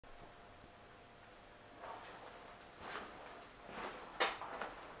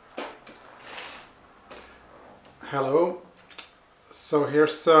Hello. So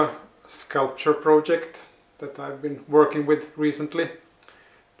here's a sculpture project that I've been working with recently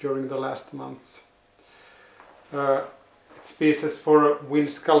during the last months. It's pieces for a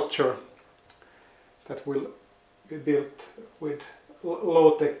wind sculpture that will be built with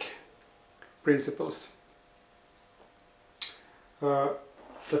low-tech principles. The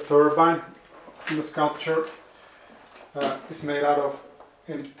turbine in the sculpture is made out of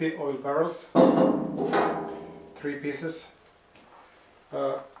empty oil barrels. 3 pieces.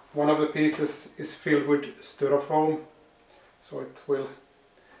 One of the pieces is filled with styrofoam, so it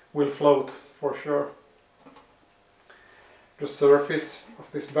will float for sure. The surface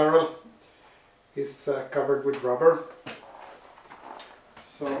of this barrel is covered with rubber.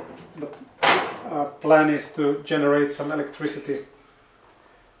 So the plan is to generate some electricity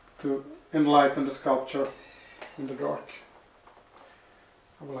to enlighten the sculpture in the dark.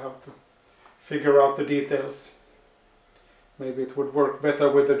 I will have to figure out the details. Maybe it would work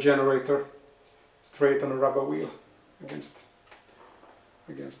better with the generator straight on a rubber wheel against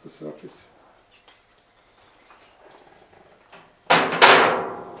the surface.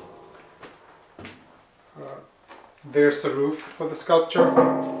 There's a roof for the sculpture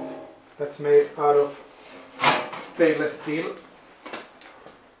that's made out of stainless steel.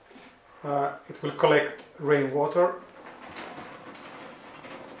 It will collect rainwater,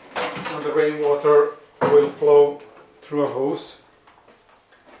 and the rainwater will flow through a hose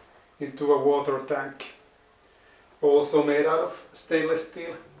into a water tank, also made out of stainless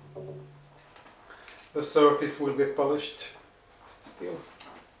steel. The surface will be polished steel.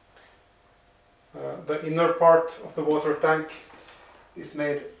 The inner part of the water tank is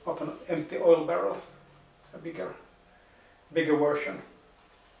made of an empty oil barrel, a bigger version.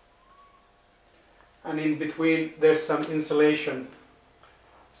 And in between there's some insulation,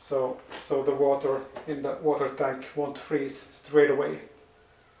 so the water in the water tank won't freeze straight away.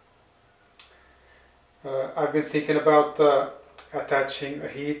 I've been thinking about attaching a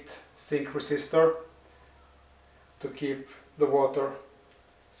heat sink resistor to keep the water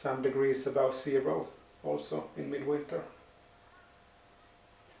some degrees above zero, also in midwinter.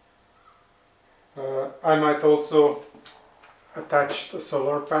 I might also attach the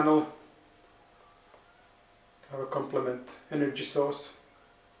solar panel to have a complement energy source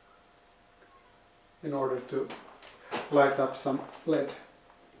in order to light up some LED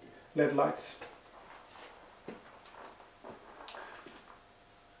lights.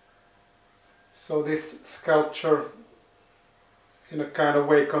 So this sculpture in a kind of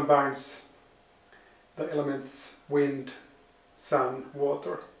way combines the elements wind, sun,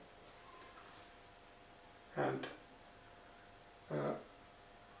 water, and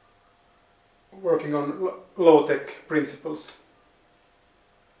working on low-tech principles.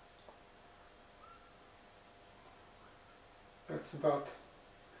 That's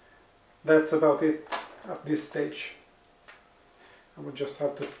about it at this stage. I will just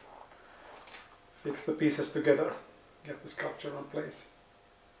have to fix the pieces together, get the sculpture in place.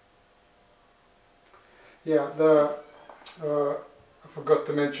 Yeah, I forgot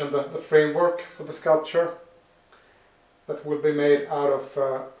to mention the framework for the sculpture that will be made out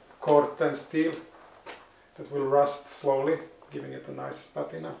of corten steel that will rust slowly, giving it a nice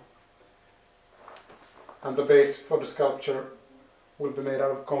patina. And the base for the sculpture will be made out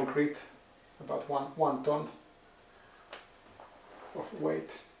of concrete, about one ton of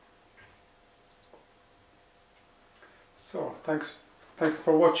weight. So thanks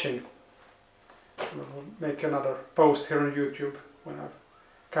for watching. I will make another post here on YouTube when I've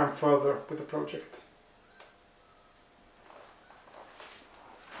come further with the project.